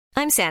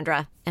I'm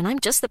Sandra, and I'm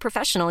just the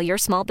professional your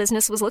small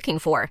business was looking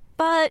for.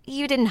 But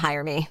you didn't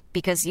hire me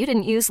because you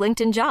didn't use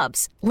LinkedIn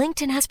Jobs.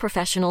 LinkedIn has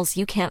professionals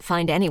you can't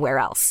find anywhere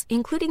else,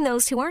 including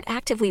those who aren't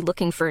actively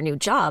looking for a new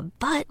job,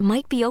 but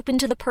might be open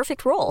to the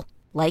perfect role,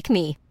 like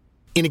me.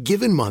 In a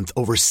given month,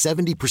 over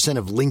 70%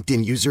 of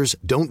LinkedIn users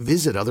don't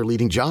visit other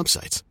leading job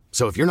sites.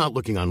 So if you're not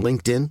looking on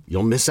LinkedIn,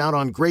 you'll miss out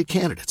on great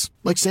candidates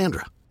like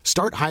Sandra.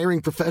 Start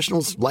hiring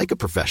professionals like a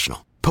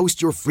professional.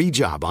 Post your free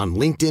job on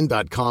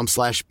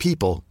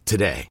linkedin.com/people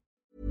today.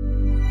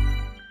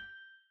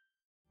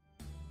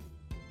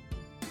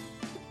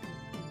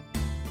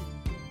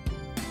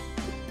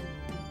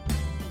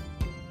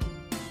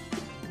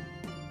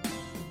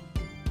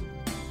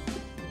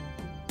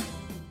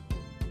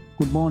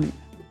 Good morning.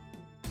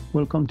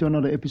 Welcome to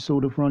another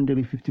episode of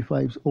Rondelli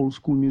 55's Old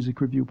School Music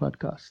Review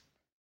Podcast.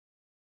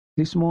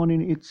 This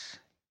morning it's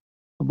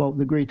about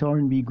the great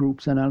R&B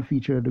groups, and I'll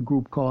feature the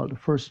group called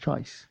First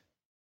Choice.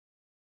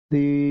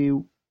 They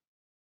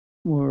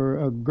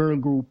were a girl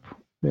group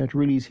that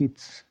released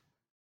hits,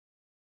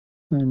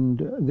 and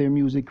their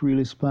music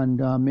really spanned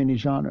many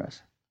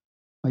genres.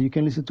 You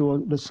can listen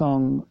to the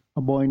song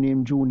A Boy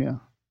Named Junior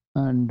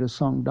and the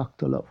song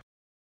Dr. Love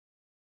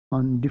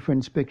on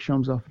different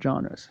spectrums of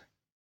genres.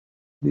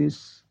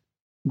 This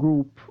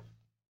group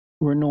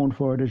were known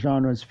for the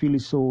genres Philly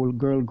soul,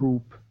 girl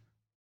group,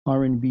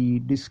 R&B,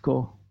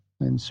 disco,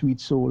 and sweet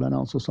soul, and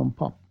also some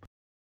pop.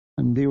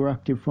 And they were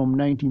active from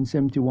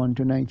 1971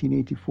 to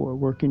 1984,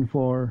 working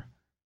for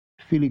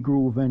Philly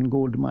Groove and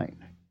Goldmine.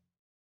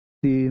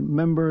 The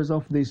members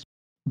of this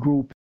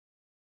group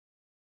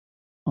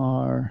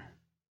are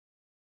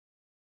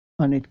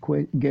Annette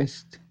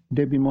Guest,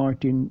 Debbie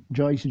Martin,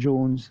 Joyce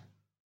Jones,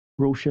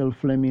 Rochelle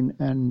Fleming,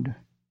 and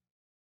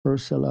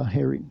Ursula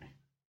Herring.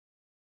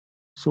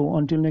 So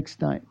until next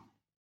time,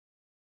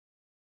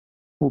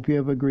 hope you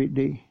have a great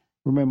day.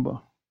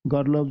 Remember,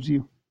 God loves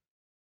you.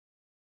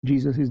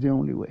 Jesus is the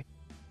only way.